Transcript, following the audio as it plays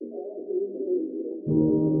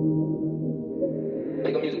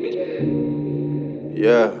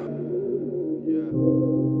Yeah.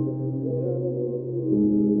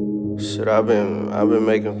 Shit, I've been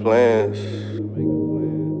making plans.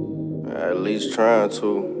 At least trying to.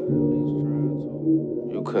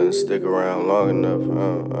 You couldn't stick around long enough. I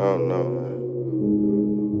don't know,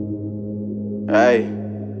 man. Hey,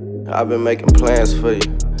 I've been making plans for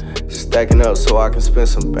you. Stacking up so I can spend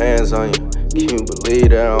some bands on you. Can you believe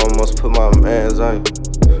that I almost put my mans on you?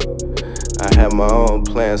 I had my own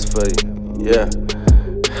plans for you. Yeah,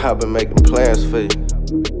 I've been making plans for you.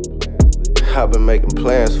 I've been making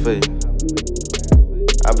plans for you.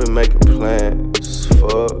 I've been making plans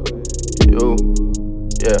for you.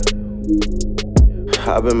 Yeah.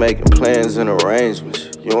 I've been making plans and arrangements.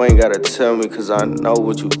 You ain't gotta tell me, cause I know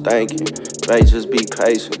what you thinking. Babe, just be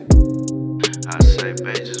patient. I say,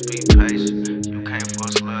 babe, just be patient. You can't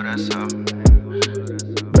force love, that's how.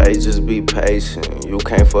 Babe, just be patient. You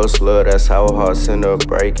can't force love, that's how hearts end up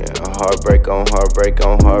breaking. A heartbreak on heartbreak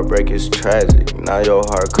on heartbreak is tragic. Now your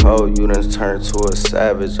heart cold, you done turned to a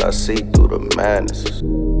savage. I see through the madness.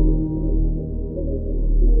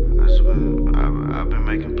 I've been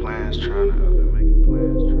making plans, trying to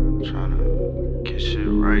get shit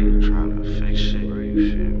right, trying to fix shit, you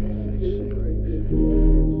feel me?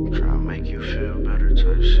 Trying to make you feel better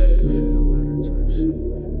type shit.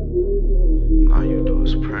 All you do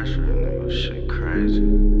is pressure, nigga, shit crazy.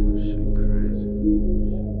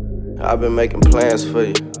 I've been making plans for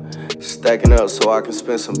you, stacking up so I can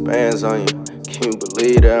spend some bands on you. Can you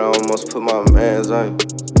believe that I almost put my mans on you?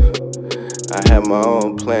 I had my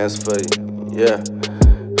own plans for you, yeah.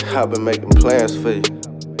 I've been making plans for you.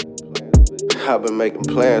 I've been making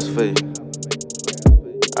plans for you.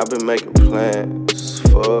 I've been making plans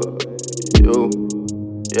for you,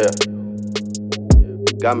 yeah.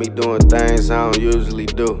 Got me doing things I don't usually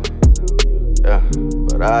do, yeah,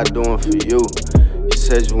 but I do them for you. You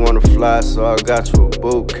said you wanna fly, so I got you a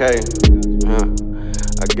bouquet, yeah.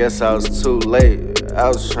 I guess I was too late. I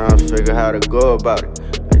was trying to figure how to go about it.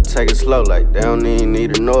 Like, take it slow, like they don't even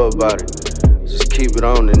need to know about it. Just keep it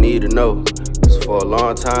on the need to know. Cause for a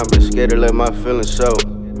long time, been scared to let my feelings show.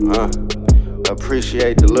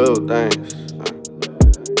 Appreciate the little things.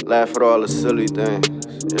 Laugh at all the silly things,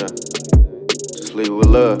 yeah. Just leave with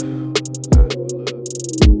love.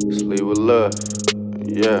 Just leave with love,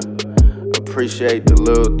 yeah. Appreciate the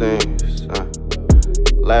little things.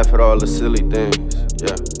 Laugh at all the silly things,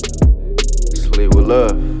 yeah. Just leave with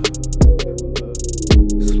love.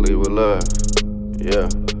 Just leave with love, yeah.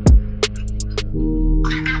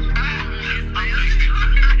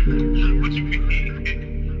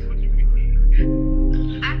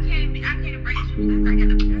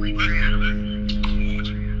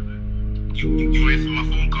 You answer my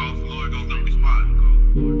phone calls, Lord goes don't respond.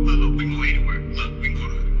 Look, we can go anywhere. Look, we can go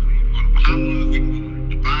to Bahamas, we can go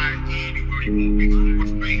to Dubai, anywhere you want. We can go to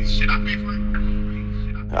Spain. Shit, I pay for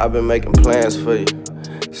it. I've been making plans for you,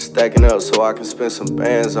 stacking up so I can spend some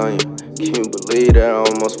bands on you. Can you believe that I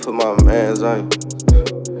almost put my mans on you?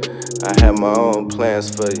 I had my own plans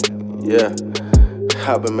for you, yeah.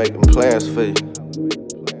 I've been making plans for you.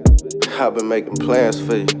 I've been making plans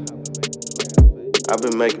for you. I've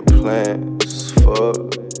been making plans for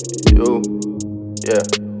you, yeah.